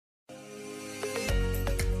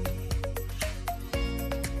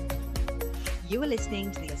You are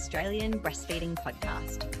listening to the Australian Breastfeeding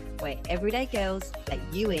Podcast, where everyday girls let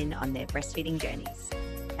you in on their breastfeeding journeys.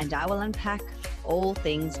 And I will unpack all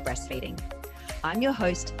things breastfeeding. I'm your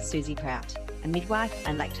host, Susie Prout, a midwife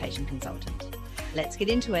and lactation consultant. Let's get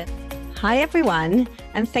into it. Hi, everyone,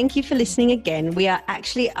 and thank you for listening again. We are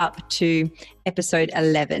actually up to episode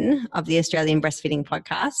 11 of the Australian Breastfeeding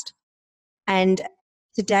Podcast. And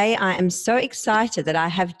today I am so excited that I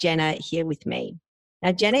have Jenna here with me.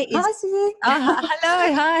 Now, Jenna is... Hi, Susie.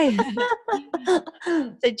 Hello, hi.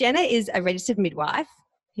 So Jenna is a registered midwife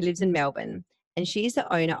who lives in Melbourne, and she's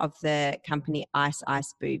the owner of the company Ice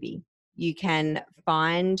Ice Booby. You can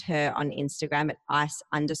find her on Instagram at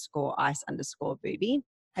ice_ice_booby,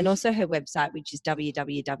 and also her website, which is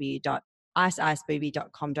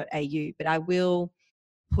www.iceicebooby.com.au. But I will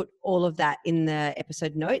put all of that in the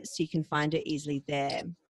episode notes so you can find her easily there.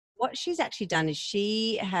 What she's actually done is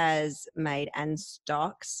she has made and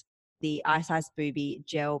stocks the Ice Ice Booby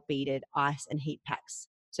gel beaded ice and heat packs.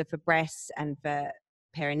 So for breasts and for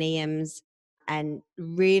perineums, and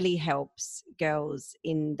really helps girls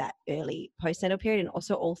in that early postnatal period and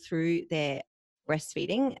also all through their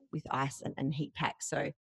breastfeeding with ice and heat packs.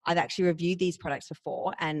 So I've actually reviewed these products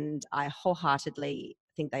before and I wholeheartedly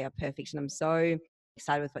think they are perfect. And I'm so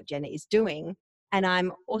excited with what Jenna is doing. And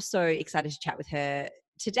I'm also excited to chat with her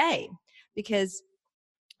today, because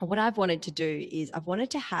what I've wanted to do is I've wanted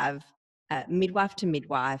to have a midwife to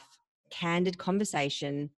midwife candid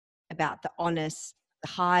conversation about the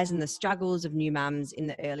highs and the struggles of new mums in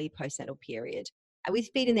the early postnatal period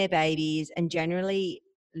with feeding their babies and generally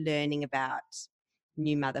learning about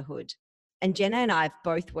new motherhood. And Jenna and I have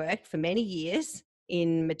both worked for many years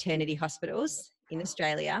in maternity hospitals in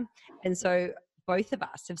Australia. And so both of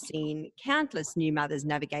us have seen countless new mothers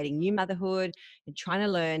navigating new motherhood and trying to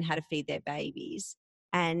learn how to feed their babies.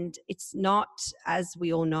 And it's not, as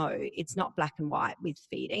we all know, it's not black and white with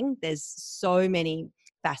feeding. There's so many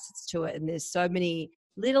facets to it, and there's so many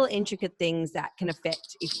little intricate things that can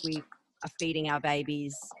affect if we are feeding our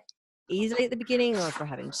babies easily at the beginning or if we're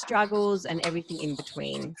having struggles and everything in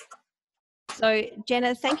between. So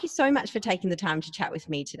Jenna, thank you so much for taking the time to chat with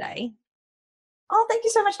me today. Oh, thank you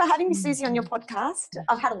so much for having me, Susie, on your podcast.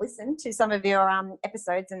 I've had a listen to some of your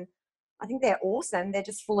episodes and I think they're awesome. They're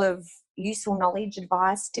just full of useful knowledge,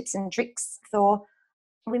 advice, tips and tricks for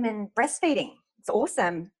women breastfeeding. It's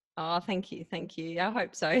awesome. Oh, thank you. Thank you. I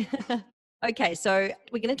hope so. Okay, so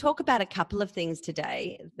we're going to talk about a couple of things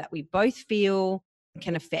today that we both feel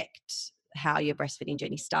can affect how your breastfeeding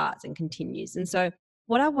journey starts and continues. And so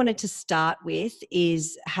what I wanted to start with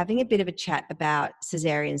is having a bit of a chat about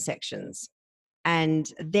cesarean sections.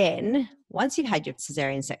 And then once you've had your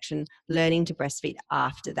cesarean section, learning to breastfeed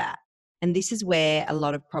after that. And this is where a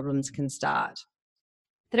lot of problems can start.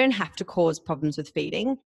 They don't have to cause problems with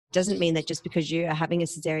feeding. It doesn't mean that just because you are having a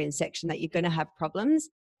cesarean section that you're going to have problems,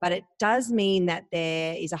 but it does mean that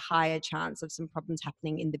there is a higher chance of some problems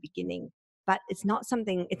happening in the beginning. But it's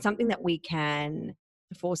something that we can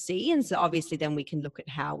foresee. And so obviously then we can look at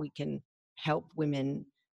how we can help women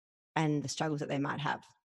and the struggles that they might have.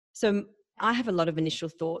 So I have a lot of initial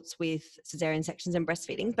thoughts with cesarean sections and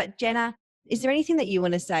breastfeeding, but Jenna, is there anything that you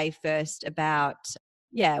want to say first about,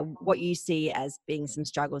 what you see as being some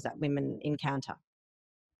struggles that women encounter?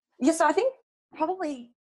 Yeah, so I think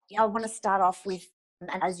probably I want to start off with,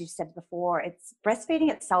 and as you've said before, it's breastfeeding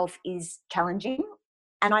itself is challenging.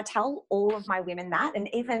 And I tell all of my women that, and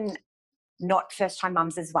even not first-time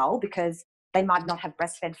mums as well, because they might not have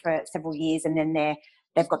breastfed for several years and then they've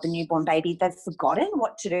got the newborn baby. They've forgotten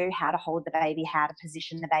what to do, how to hold the baby, how to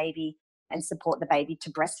position the baby and support the baby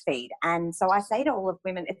to breastfeed. And so I say to all of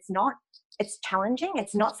women, it's challenging.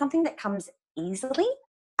 It's not something that comes easily,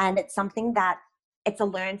 and it's something that it's a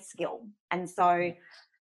learned skill. And so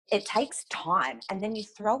it takes time. And then you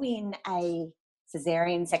throw in a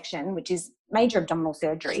cesarean section, which is major abdominal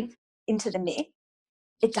surgery, into the mix.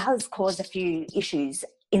 It does cause a few issues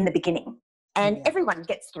in the beginning, and everyone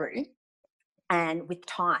gets through and with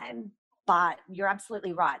time, but you're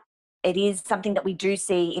absolutely right. It is something that we do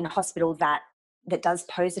see in hospital that does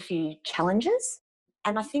pose a few challenges.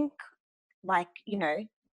 And I think, the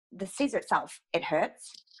Caesar itself, it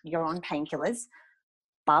hurts. You're on painkillers.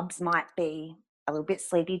 Bubs might be a little bit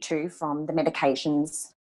sleepy too from the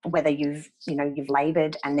medications, whether you've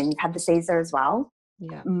laboured and then you've had the Caesar as well.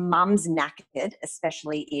 Yeah. Mum's knackered,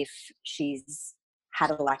 especially if she's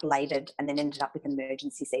had laboured and then ended up with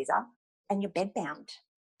emergency Caesar, and you're bedbound.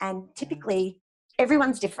 And typically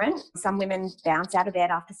everyone's different. Some women bounce out of bed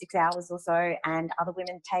after 6 hours or so, and other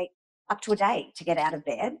women take up to a day to get out of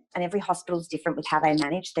bed. And every hospital's different with how they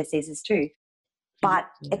manage their Caesars too. But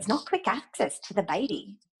it's not quick access to the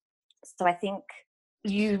baby. So I think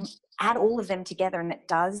you add all of them together and it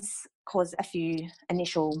does cause a few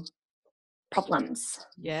initial problems.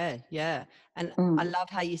 Yeah, yeah. And I Mm. love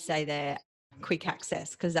how you say there, quick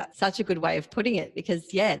access, because that's such a good way of putting it.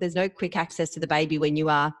 Because, yeah, there's no quick access to the baby when you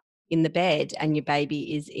are in the bed and your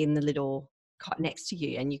baby is in the little cot next to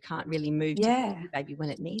you, and you can't really move to get Yeah, your baby when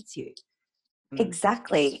it needs you. Mm,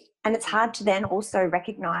 exactly. And it's hard to then also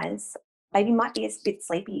recognize baby might be a bit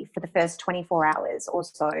sleepy for the first 24 hours or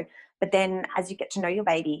so. But then as you get to know your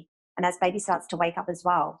baby and as baby starts to wake up as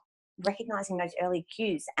well, recognizing those early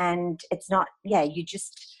cues. And it's not, yeah, you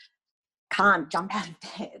just can't jump out of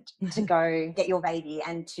bed to go get your baby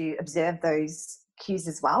and to observe those cues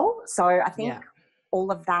as well. So I think yeah.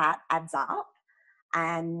 all of that adds up.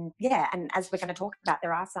 And yeah, and as we're going to talk about,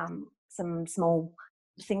 there are some small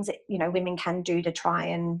things that women can do to try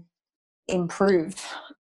and improve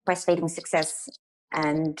breastfeeding success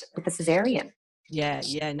and with the cesarean. Yeah,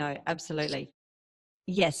 yeah, no, absolutely.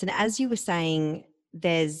 Yes, and as you were saying,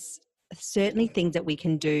 there's certainly things that we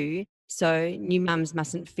can do. So new mums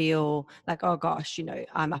mustn't feel like, oh gosh,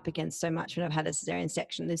 I'm up against so much when I've had a cesarean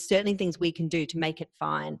section. There's certainly things we can do to make it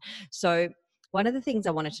fine. So one of the things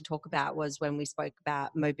I wanted to talk about was when we spoke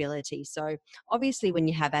about mobility. So obviously when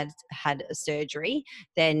you have had a surgery,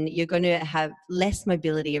 then you're going to have less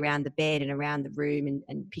mobility around the bed and around the room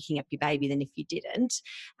and picking up your baby than if you didn't.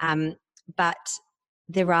 But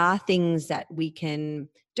there are things that we can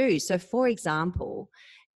do. So, for example,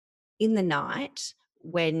 in the night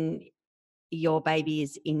when your baby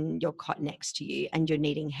is in your cot next to you and you're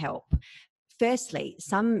needing help, firstly,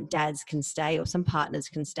 some dads can stay or some partners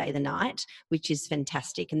can stay the night, which is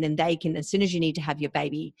fantastic. And then they can, as soon as you need to have your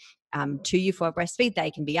baby to you for a breastfeed,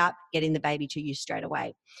 they can be up, getting the baby to you straight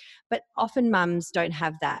away. But often mums don't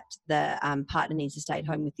have that. The partner needs to stay at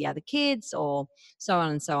home with the other kids or so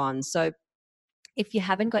on and so on. So if you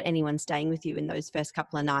haven't got anyone staying with you in those first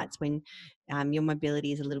couple of nights when your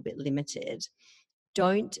mobility is a little bit limited,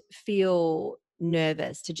 don't feel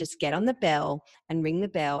nervous to just get on the bell and ring the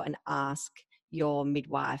bell and ask your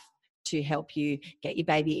midwife to help you get your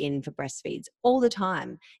baby in for breastfeeds all the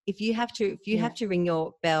time. If you have to ring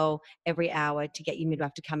your bell every hour to get your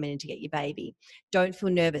midwife to come in and to get your baby, don't feel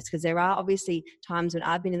nervous, because there are obviously times when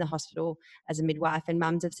I've been in the hospital as a midwife and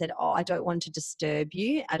mums have said, oh, I don't want to disturb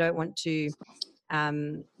you, I don't want to I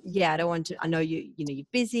don't want to, I know you're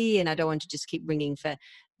busy and I don't want to just keep ringing to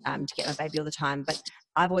get my baby all the time. But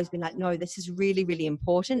I've always been like, no, this is really, really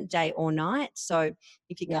important, day or night. So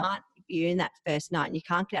if Yeah. if you're in that first night and you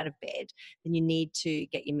can't get out of bed, then you need to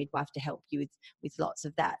get your midwife to help you with lots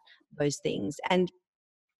of those things. And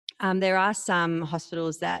there are some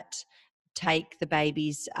hospitals that take the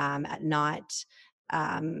babies at night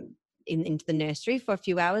into the nursery for a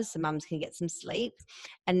few hours so mums can get some sleep.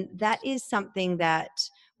 And that is something that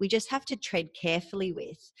we just have to tread carefully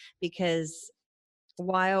with, because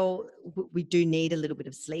while we do need a little bit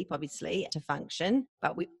of sleep, obviously, to function,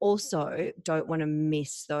 but we also don't want to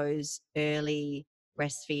miss those early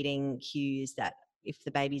breastfeeding cues that if the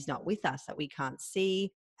baby's not with us, that we can't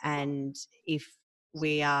see. And if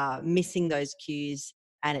we are missing those cues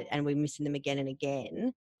and we're missing them again and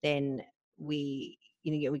again, then we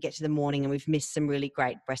get to the morning and we've missed some really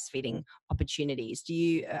great breastfeeding opportunities. Do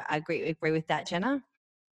you agree with that, Jenna?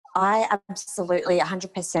 I absolutely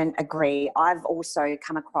 100% agree. I've also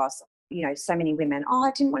come across, so many women, oh,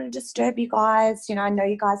 I didn't want to disturb you guys. I know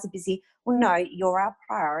you guys are busy. Well, no, you're our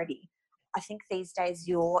priority. I think these days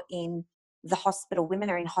you're in the hospital, women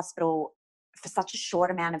are in hospital for such a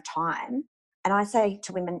short amount of time. And I say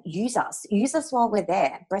to women, use us while we're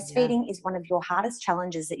there. Yeah. Breastfeeding is one of your hardest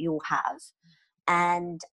challenges that you'll have.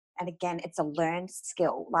 And again, it's a learned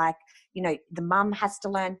skill. Like, the mum has to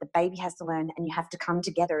learn, the baby has to learn, and you have to come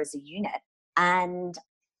together as a unit. And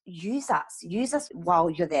use us while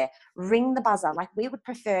you're there. Ring the buzzer. Like, we would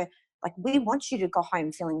prefer, like, we want you to go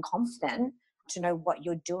home feeling confident to know what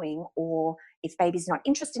you're doing, or if baby's not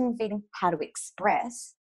interested in feeding, how to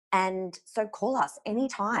express. And so call us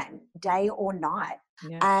anytime, day or night.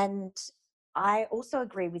 Yeah. And I also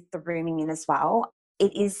agree with the rooming in as well.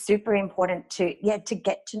 It is super important to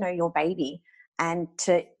get to know your baby and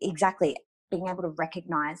to exactly being able to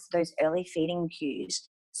recognize those early feeding cues.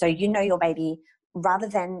 So your baby, rather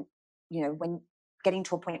than, when getting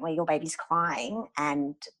to a point where your baby's crying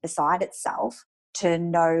and beside itself, to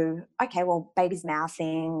know, okay, well, baby's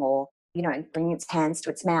mouthing, or, bringing its hands to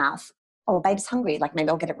its mouth. Oh, baby's hungry. Like, maybe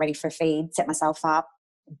I'll get it ready for a feed, set myself up,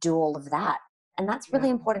 do all of that. And that's Yeah. really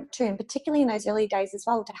important too, and particularly in those early days as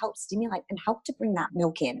well, to help stimulate and help to bring that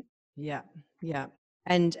milk in. Yeah, yeah.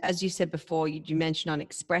 And as you said before, you mentioned on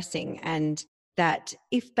expressing, and that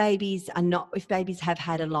if babies have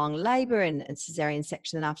had a long labor and cesarean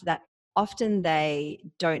section, and after that, often they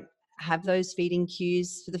don't have those feeding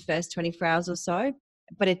cues for the first 24 hours or so.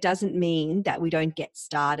 But it doesn't mean that we don't get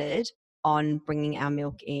started on bringing our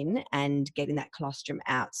milk in and getting that colostrum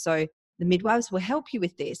out. So the midwives will help you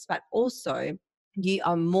with this, but also you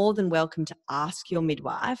are more than welcome to ask your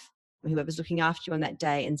midwife, whoever's looking after you on that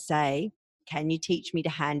day, and say, can you teach me to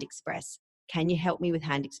hand express? Can you help me with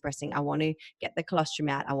hand expressing? I want to get the colostrum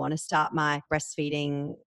out. I want to start my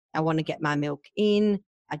breastfeeding. I want to get my milk in.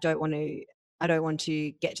 I don't want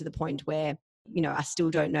to get to the point where, I still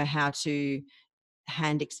don't know how to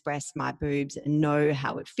hand express my boobs and know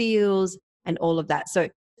how it feels and all of that. So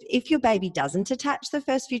if your baby doesn't attach the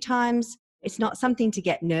first few times, it's not something to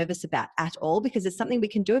get nervous about at all, because it's something we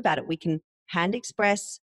can do about it. We can hand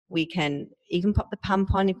express, we can even pop the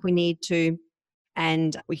pump on if we need to,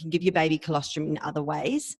 and we can give your baby colostrum in other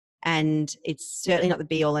ways. And it's certainly not the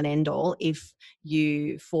be all and end all if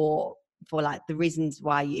you, for like the reasons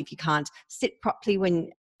why if you can't sit properly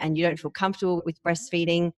and you don't feel comfortable with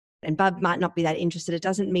breastfeeding, and Bub might not be that interested, it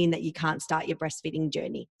doesn't mean that you can't start your breastfeeding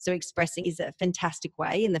journey. So expressing is a fantastic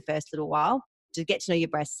way in the first little while to get to know your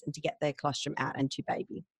breasts and to get the colostrum out and to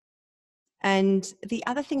baby. And the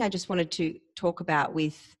other thing I just wanted to talk about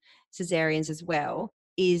with cesareans as well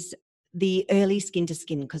is the early skin to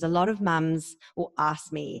skin, because a lot of mums will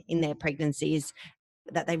ask me in their pregnancies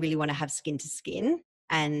that they really want to have skin to skin,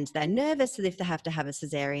 and they're nervous that if they have to have a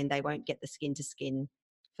cesarean, they won't get the skin to skin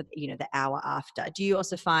for the hour after. Do you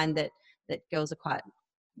also find that girls are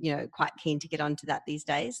quite keen to get onto that these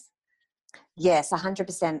days? Yes,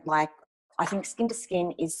 100%. Like, I think skin to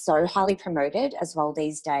skin is so highly promoted as well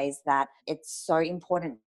these days that it's so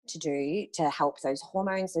important to do to help those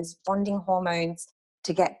hormones, those bonding hormones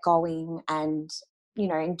to get going, and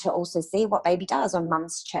to also see what baby does on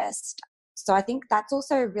mum's chest. So I think that's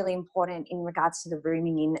also really important in regards to the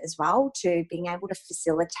rooming in as well, to being able to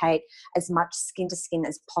facilitate as much skin to skin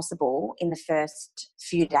as possible in the first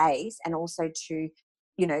few days, and also to,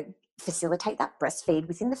 facilitate that breastfeed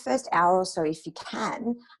within the first hour or so if you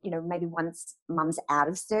can, maybe once mum's out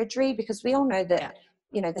of surgery, because we all know that,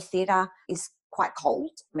 the theatre is quite cold.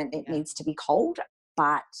 I mean, it needs to be cold,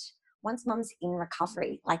 but once mum's in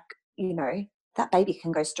recovery, that baby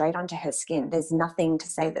can go straight onto her skin. There's nothing to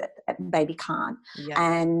say that a baby can't. Yeah.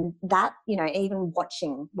 And that, even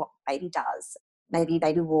watching what baby does, maybe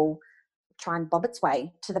baby will try and bob its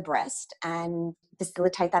way to the breast and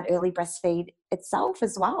facilitate that early breastfeed itself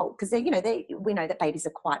as well. Because, we know that babies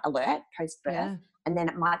are quite alert post-birth. Yeah. And then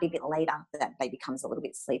it might be a bit later that baby becomes a little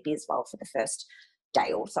bit sleepy as well for the first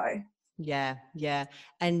day or so. Yeah, yeah.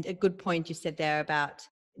 And a good point you said there about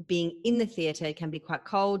being in the theatre can be quite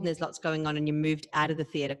cold and there's lots going on, and you moved out of the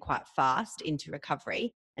theatre quite fast into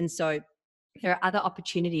recovery. And so there are other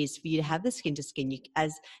opportunities for you to have the skin to skin.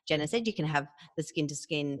 As Jenna said, you can have the skin to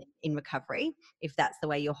skin in recovery if that's the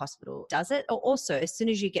way your hospital does it. Or also, as soon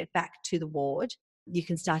as you get back to the ward, you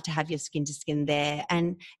can start to have your skin to skin there.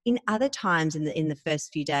 And in other times in the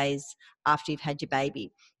first few days after you've had your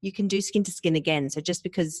baby, you can do skin to skin again. So just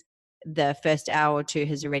because the first hour or two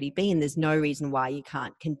has already been, there's no reason why you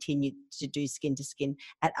can't continue to do skin to skin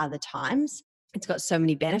at other times. It's got so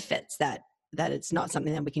many benefits that it's not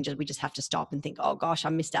something that we just have to stop and think, oh gosh, I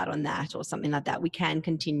missed out on that or something like that. We can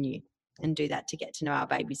continue and do that to get to know our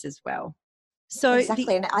babies as well. So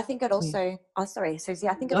Exactly. And I think it also, oh, sorry, Susie,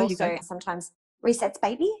 I think it you go. also sometimes resets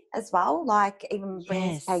baby as well, like even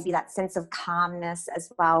brings Yes. baby that sense of calmness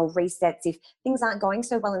as well, resets if things aren't going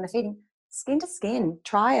so well in the feeding. Skin to skin,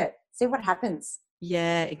 try it, see what happens.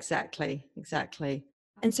 Yeah, exactly.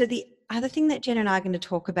 And so the other thing that Jen and I are going to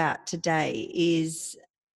talk about today is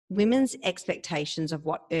women's expectations of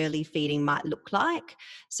what early feeding might look like.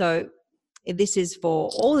 So this is for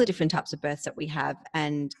all the different types of births that we have,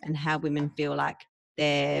 and how women feel like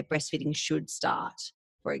their breastfeeding should start,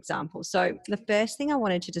 for example. So the first thing I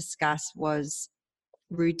wanted to discuss was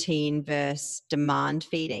routine versus demand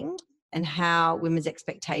feeding, and how women's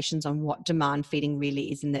expectations on what demand feeding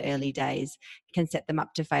really is in the early days can set them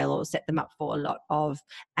up to fail or set them up for a lot of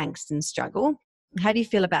angst and struggle. How do you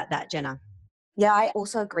feel about that, Jenna? Yeah, I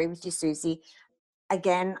also agree with you, Susie.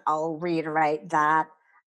 Again, I'll reiterate that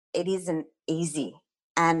it isn't easy.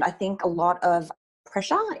 And I think a lot of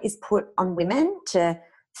pressure is put on women to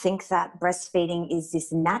think that breastfeeding is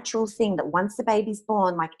this natural thing, that once the baby's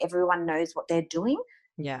born, like everyone knows what they're doing.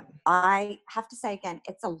 Yeah. I have to say again,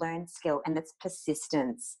 it's a learned skill and it's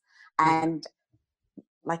persistence. Yeah. And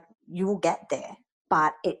like you will get there,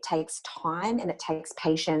 but it takes time and it takes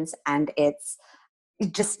patience, and you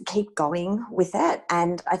just keep going with it.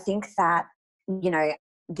 And I think that,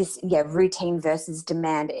 this routine versus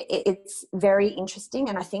demand. It's very interesting,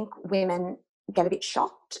 and I think women get a bit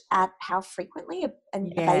shocked at how frequently a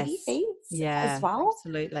baby Yes. feeds as Yeah, well,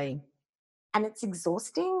 absolutely. and it's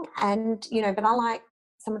exhausting. And but I like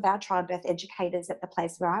some of our childbirth educators at the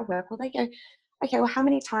place where I work. Well, they go, okay, well, how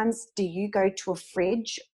many times do you go to a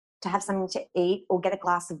fridge to have something to eat or get a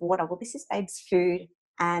glass of water? Well, this is babe's food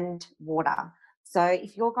and water. So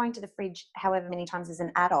if you're going to the fridge however many times as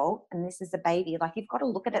an adult and this is a baby, like, you've got to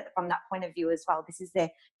look at it from that point of view as well. This is their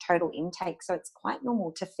total intake. So it's quite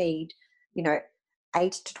normal to feed,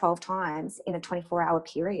 8 to 12 times in a 24-hour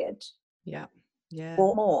period Yeah. Yeah.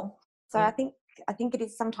 or more. So Yeah. I think it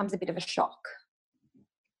is sometimes a bit of a shock.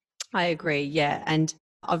 I agree. Yeah. And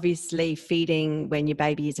obviously feeding when your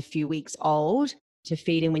baby is a few weeks old to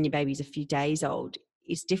feeding when your baby is a few days old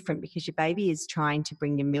is different, because your baby is trying to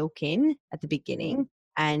bring your milk in at the beginning,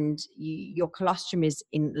 and your colostrum is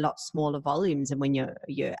in a lot smaller volumes than when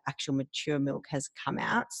your actual mature milk has come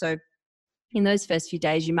out. So in those first few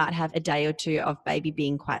days, you might have a day or two of baby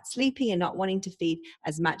being quite sleepy and not wanting to feed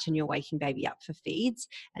as much, and you're waking baby up for feeds.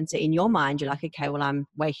 And so in your mind, you're like, okay, well, I'm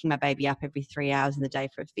waking my baby up every 3 hours in the day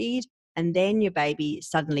for a feed. And then your baby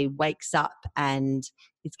suddenly wakes up and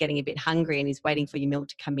is getting a bit hungry and is waiting for your milk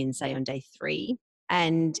to come in, say on day 3,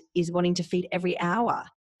 and is wanting to feed every hour.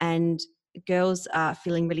 And girls are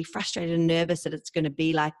feeling really frustrated and nervous that it's going to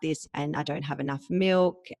be like this, and I don't have enough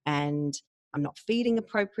milk, and I'm not feeding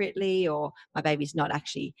appropriately, or my baby's not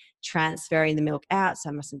actually transferring the milk out, so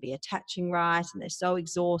I mustn't be attaching right, and they're so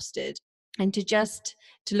exhausted. And to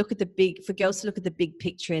look at for girls to look at the big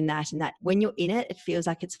picture in that, and that when you're in it, it feels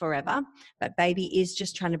like it's forever, but baby is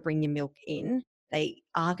just trying to bring your milk in. They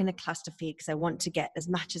are going to cluster feed because they want to get as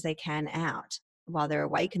much as they can out while they're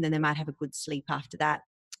awake, and then they might have a good sleep after that.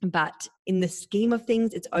 But in the scheme of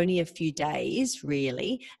things, it's only a few days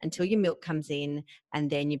really until your milk comes in, and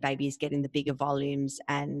then your baby is getting the bigger volumes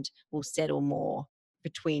and will settle more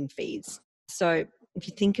between feeds. So if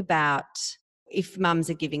you think about if mums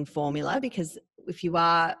are giving formula, because if you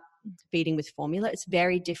are feeding with formula, it's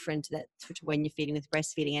very different to when you're feeding with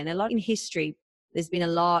breastfeeding. And a lot in history, there's been a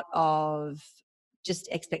lot of just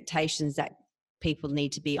expectations that people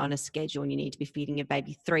need to be on a schedule, and you need to be feeding your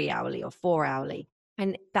baby 3 hourly or 4 hourly.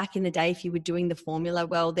 And back in the day, if you were doing the formula,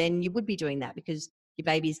 well, then you would be doing that because your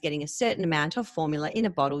baby is getting a certain amount of formula in a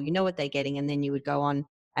bottle. You know what they're getting, and then you would go on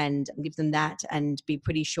and give them that and be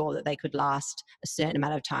pretty sure that they could last a certain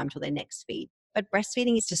amount of time till their next feed. But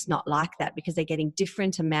breastfeeding is just not like that, because they're getting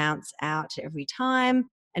different amounts out every time.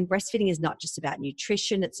 And breastfeeding is not just about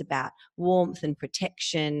nutrition, it's about warmth and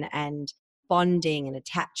protection and bonding and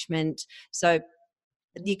attachment. So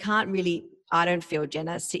you can't really, I don't feel,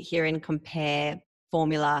 Jenna, sit here and compare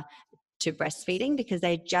formula to breastfeeding, because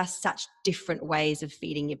they're just such different ways of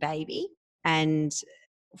feeding your baby. And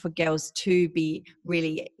for girls to be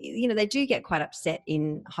really, they do get quite upset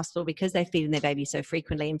in hospital because they're feeding their baby so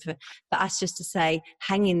frequently. And for us just to say,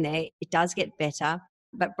 hang in there, it does get better.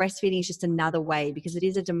 But breastfeeding is just another way, because it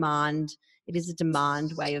is a demand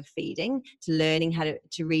way of feeding, to learning how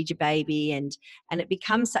to read your baby. And it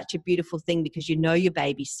becomes such a beautiful thing, because you know your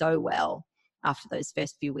baby so well after those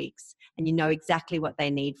first few weeks, and you know exactly what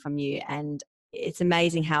they need from you. And it's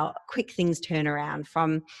amazing how quick things turn around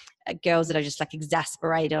from girls that are just like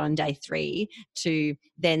exasperated on day 3 to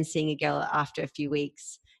then seeing a girl after a few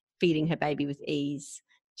weeks feeding her baby with ease.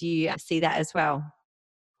 Do you see that as well?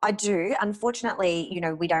 I do. Unfortunately,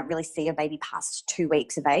 we don't really see a baby past 2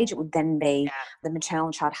 weeks of age. It would then be the maternal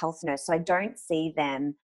and child health nurse. So I don't see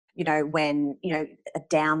them, when,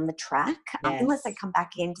 down the track, unless they come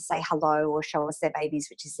back in to say hello or show us their babies,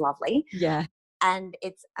 which is lovely. Yeah. And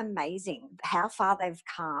it's amazing how far they've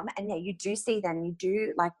come. And yeah, you do see them. You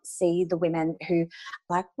do see the women who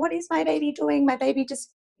what is my baby doing? My baby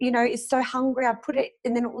just, is so hungry. I put it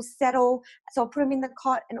and then it will settle. So I'll put him in the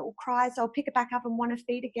cot and it will cry. So I'll pick it back up and want to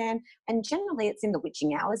feed again. And generally it's in the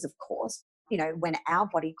witching hours, of course, when our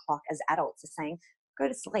body clock as adults are saying, go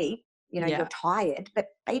to sleep, you're tired, but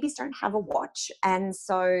babies don't have a watch. And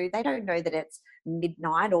so they don't know that it's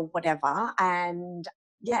midnight or whatever. And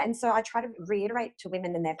so I try to reiterate to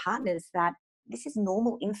women and their partners that this is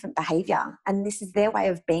normal infant behavior, and this is their way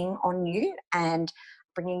of being on you and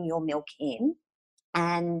bringing your milk in.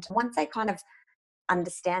 And once they kind of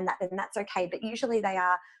understand that, then that's okay. But usually they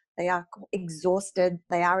are exhausted,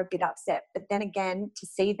 they are a bit upset. But then again, to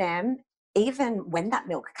see them, even when that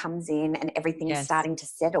milk comes in and everything's starting to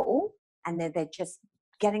settle, and they're just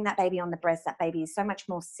getting that baby on the breast, that baby is so much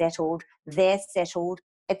more settled, they're settled.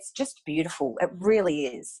 It's just beautiful. It really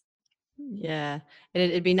is. Yeah. And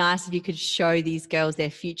it'd be nice if you could show these girls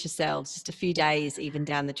their future selves just a few days even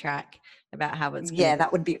down the track. about how it's going to Yeah, go.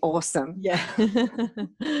 that would be awesome. Yeah.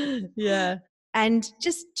 Yeah. And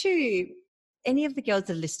just to any of the girls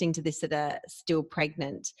that are listening to this that are still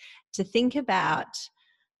pregnant, to think about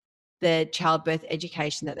the childbirth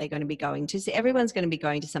education that they're going to be going to. So everyone's going to be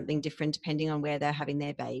going to something different depending on where they're having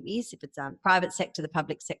their babies. If it's private sector, the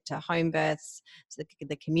public sector, home births, so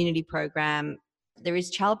the community program, there is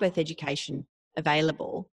childbirth education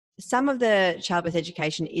available. Some of the childbirth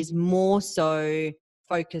education is more so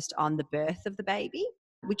focused on the birth of the baby,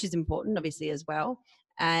 which is important obviously as well.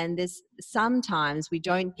 And there's sometimes we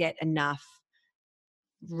don't get enough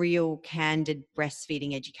real candid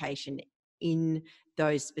breastfeeding education in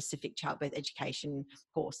those specific childbirth education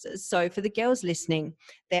courses. So for the girls listening,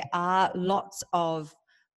 there are lots of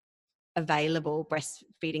available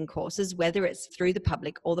breastfeeding courses, whether it's through the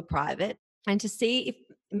public or the private, and to see if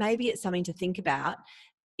maybe it's something to think about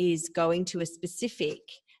is going to a specific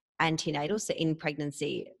antenatal, so in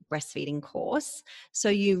pregnancy breastfeeding course, so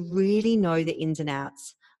you really know the ins and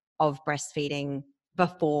outs of breastfeeding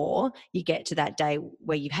before you get to that day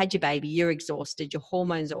where you've had your baby, you're exhausted, your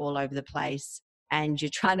hormones are all over the place, and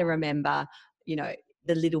you're trying to remember, you know,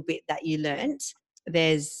 the little bit that you learnt.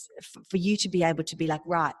 There's for you to be able to be like,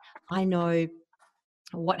 right, I know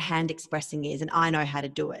what hand expressing is and I know how to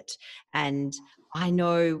do it. And I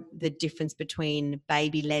know the difference between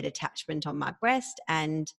baby-led attachment on my breast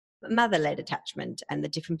and mother-led attachment and the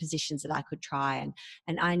different positions that I could try.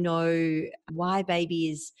 And I know why baby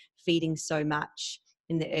is feeding so much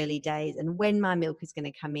in the early days and when my milk is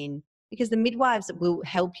going to come in, because the midwives will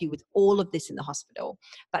help you with all of this in the hospital.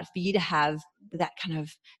 But for you to have that kind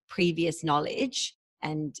of previous knowledge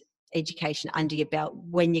and education under your belt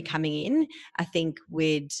when you're coming in, I think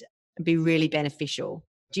would be really beneficial.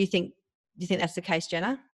 Do you think that's the case,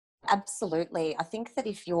 Jenna? Absolutely. I think that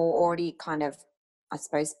if you're already kind of, I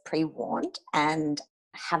suppose, pre-warned and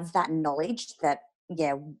have that knowledge that,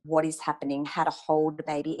 yeah, what is happening, how to hold a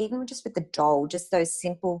baby, even just with the doll, just those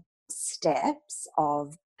simple steps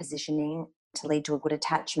of positioning to lead to a good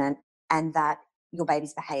attachment, and that your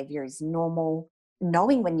baby's behavior is normal,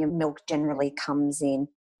 knowing when your milk generally comes in,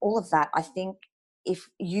 all of that, I think if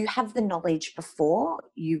you have the knowledge before,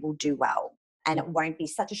 you will do well. And Yeah. it won't be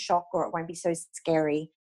such a shock, or it won't be so scary.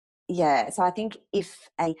 Yeah, so I think if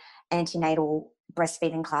a antenatal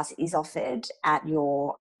breastfeeding class is offered at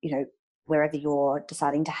your, wherever you're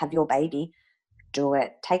deciding to have your baby, do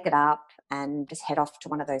it, take it up, and just head off to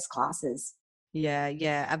one of those classes. Yeah,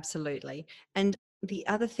 yeah, absolutely. And the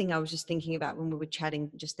other thing I was just thinking about when we were chatting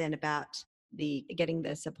just then about the getting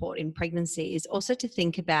the support in pregnancy is also to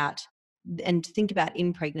think about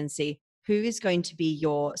in pregnancy who is going to be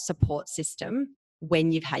your support system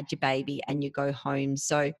when you've had your baby and you go home.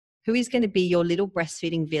 So who is going to be your little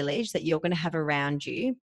breastfeeding village that you're going to have around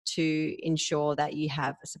you to ensure that you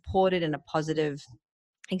have a supported and a positive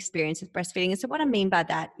experience with breastfeeding. And so what I mean by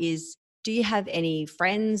that is, do you have any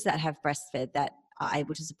friends that have breastfed that are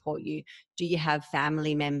able to support you? Do you have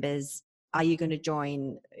family members? Are you going to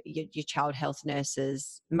join your child health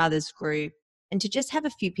nurses, mothers group? And to just have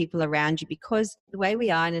a few people around you, because the way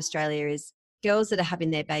we are in Australia is girls that are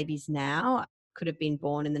having their babies now could have been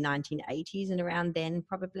born in the 1980s and around then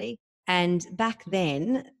probably. And back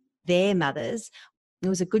then, their mothers, there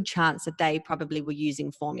was a good chance that they probably were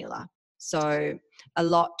using formula. So a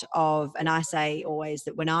lot of, and I say always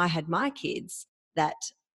that when I had my kids, that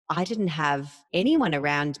I didn't have anyone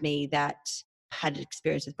around me that had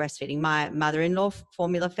experience with breastfeeding. My mother-in-law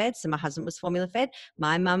formula fed, so my husband was formula fed.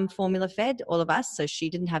 My mum formula fed, all of us, so she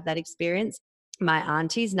didn't have that experience. My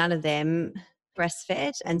aunties, none of them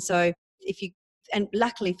breastfed. And so and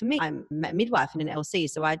luckily for me, I'm a midwife in an LC,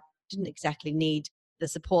 so I didn't exactly need the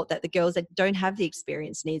support that the girls that don't have the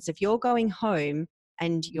experience need. So if you're going home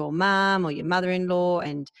and your mum or your mother-in-law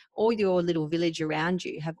and all your little village around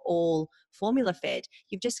you have all formula fed,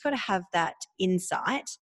 you've just got to have that insight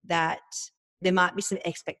that there might be some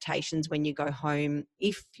expectations when you go home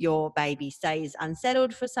if your baby stays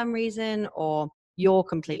unsettled for some reason or you're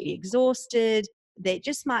completely exhausted. There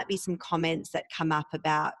just might be some comments that come up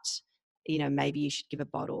about, maybe you should give a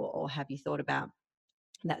bottle, or have you thought about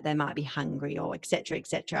that they might be hungry, or et cetera, et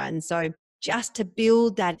cetera. And so just to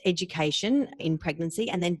build that education in pregnancy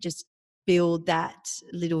and then just build that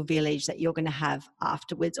little village that you're going to have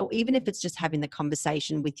afterwards, or even if it's just having the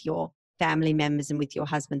conversation with your family members and with your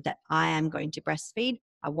husband that I am going to breastfeed.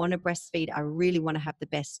 I want to breastfeed. I really want to have the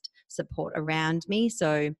best support around me.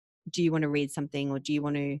 So do you want to read something, or do you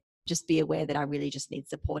want to just be aware that I really just need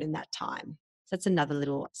support in that time? So that's another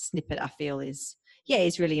little snippet I feel is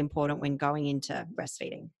really important when going into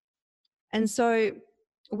breastfeeding. And so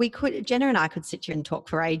Jenna and I could sit here and talk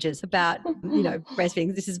for ages about,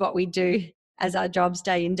 breastfeeding. This is what we do as our jobs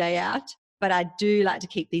day in, day out. But I do like to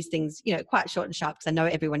keep these things, quite short and sharp because I know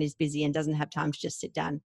everyone is busy and doesn't have time to just sit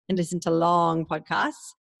down and listen to long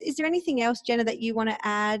podcasts. Is there anything else, Jenna, that you want to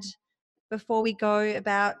add before we go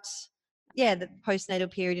about, the postnatal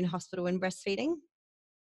period in hospital and breastfeeding?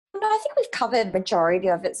 No, I think we've covered majority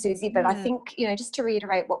of it, Susie, but I Yeah. think, just to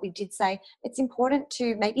reiterate what we did say, it's important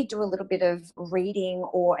to maybe do a little bit of reading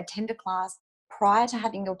or attend a class prior to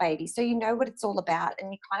having your baby so you know what it's all about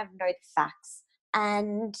and you kind of know the facts.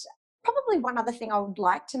 And probably one other thing I would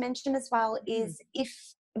like to mention as well is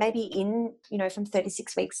if maybe in, from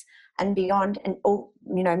 36 weeks and beyond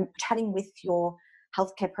chatting with your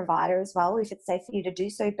healthcare provider as well, if it's safe for you to do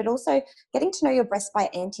so, but also getting to know your breast by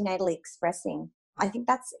antenatally expressing. I think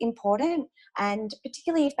that's important, and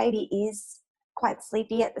particularly if baby is quite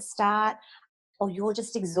sleepy at the start or you're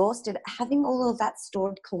just exhausted, having all of that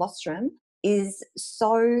stored colostrum is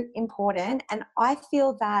so important. And I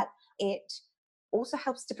feel that it also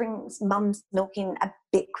helps to bring mum's milk in a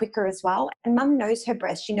bit quicker as well. And mum knows her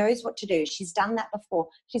breast. She knows what to do. She's done that before.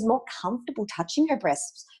 She's more comfortable touching her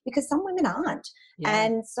breasts because some women aren't. Yeah.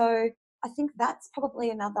 And so I think that's probably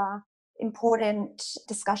another important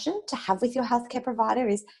discussion to have with your healthcare provider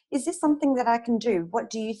is this something that I can do?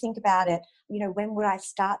 What do you think about it? When would I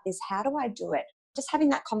start this? How do I do it? Just having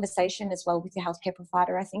that conversation as well with your healthcare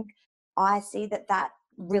provider, I think I see that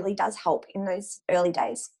really does help in those early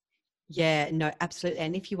days. Yeah, no, absolutely.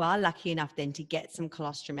 And if you are lucky enough then to get some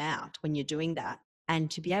colostrum out when you're doing that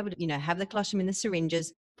and to be able to, have the colostrum in the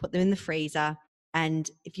syringes, put them in the freezer.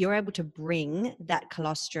 And if you're able to bring that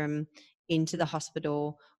colostrum into the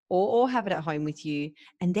hospital or have it at home with you,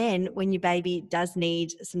 and then when your baby does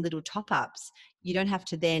need some little top-ups, you don't have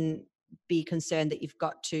to then be concerned that you've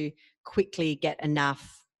got to quickly get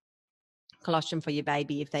enough colostrum for your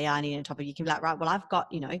baby if they are needing a top-up. You can be like, right, well, I've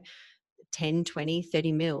got, 10, 20,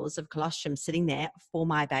 30 mils of colostrum sitting there for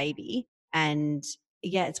my baby. And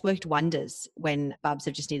yeah, it's worked wonders when bubs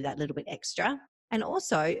have just needed that little bit extra. And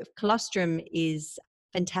also colostrum is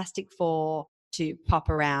fantastic to pop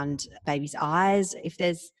around baby's eyes. If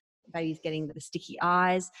there's babies getting the sticky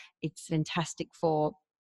eyes, it's fantastic for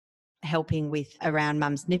helping with around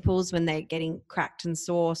mum's nipples when they're getting cracked and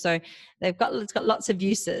sore. So it's got lots of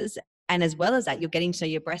uses. And as well as that, you're getting to know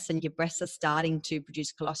your breasts and your breasts are starting to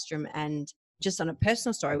produce colostrum. And just on a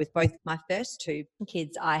personal story, with both my first two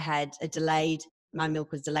kids, my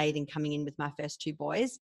milk was delayed in coming in with my first two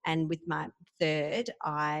boys. And with my third,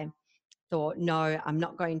 I thought, no, I'm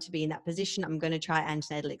not going to be in that position. I'm going to try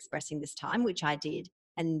antenatal expressing this time, which I did.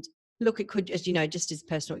 And look, it could, as you know, just as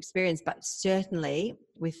personal experience, but certainly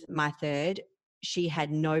with my third, she had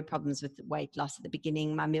no problems with weight loss at the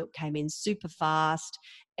beginning. My milk came in super fast.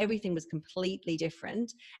 Everything was completely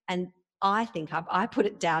different. And I think I put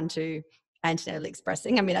it down to antenatal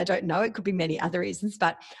expressing. I mean, I don't know. It could be many other reasons,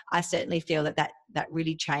 but I certainly feel that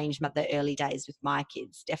really changed the early days with my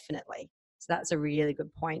kids, definitely. So that's a really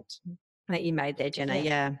good point that you made there, Jenna.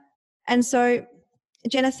 Yeah. And so,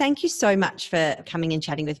 Jenna, thank you so much for coming and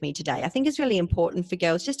chatting with me today. I think it's really important for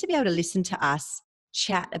girls just to be able to listen to us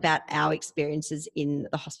chat about our experiences in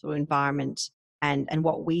the hospital environment and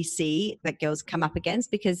what we see that girls come up against,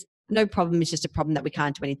 because no problem is just a problem that we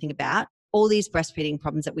can't do anything about. All these breastfeeding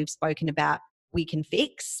problems that we've spoken about, we can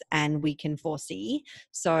fix and we can foresee.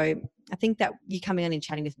 So I think that you coming on and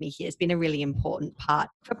chatting with me here has been a really important part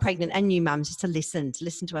for pregnant and new mums, just to listen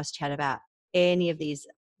to us chat about any of these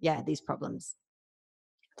problems.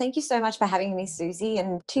 Thank you so much for having me, Susie.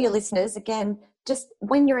 And to your listeners, again, just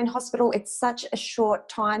when you're in hospital, it's such a short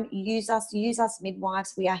time. Use us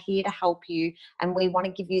midwives. We are here to help you and we want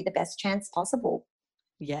to give you the best chance possible.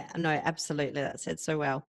 Yeah, no, absolutely. That said so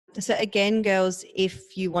well. So again, girls,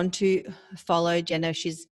 if you want to follow Jenna,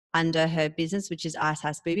 she's under her business, which is Ice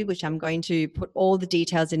Ice Booby, which I'm going to put all the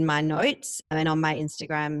details in my notes and on my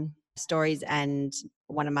Instagram stories and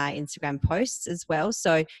one of my Instagram posts as well.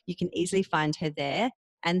 So you can easily find her there.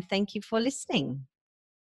 And thank you for listening.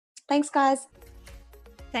 Thanks, guys.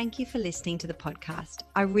 Thank you for listening to the podcast.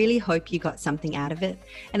 I really hope you got something out of it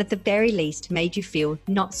and at the very least made you feel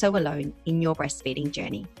not so alone in your breastfeeding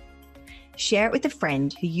journey. Share it with a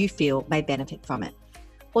friend who you feel may benefit from it,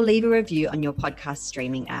 or leave a review on your podcast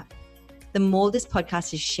streaming app. The more this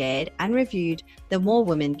podcast is shared and reviewed, the more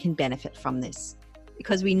women can benefit from this,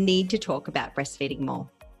 because we need to talk about breastfeeding more.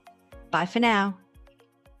 Bye for now.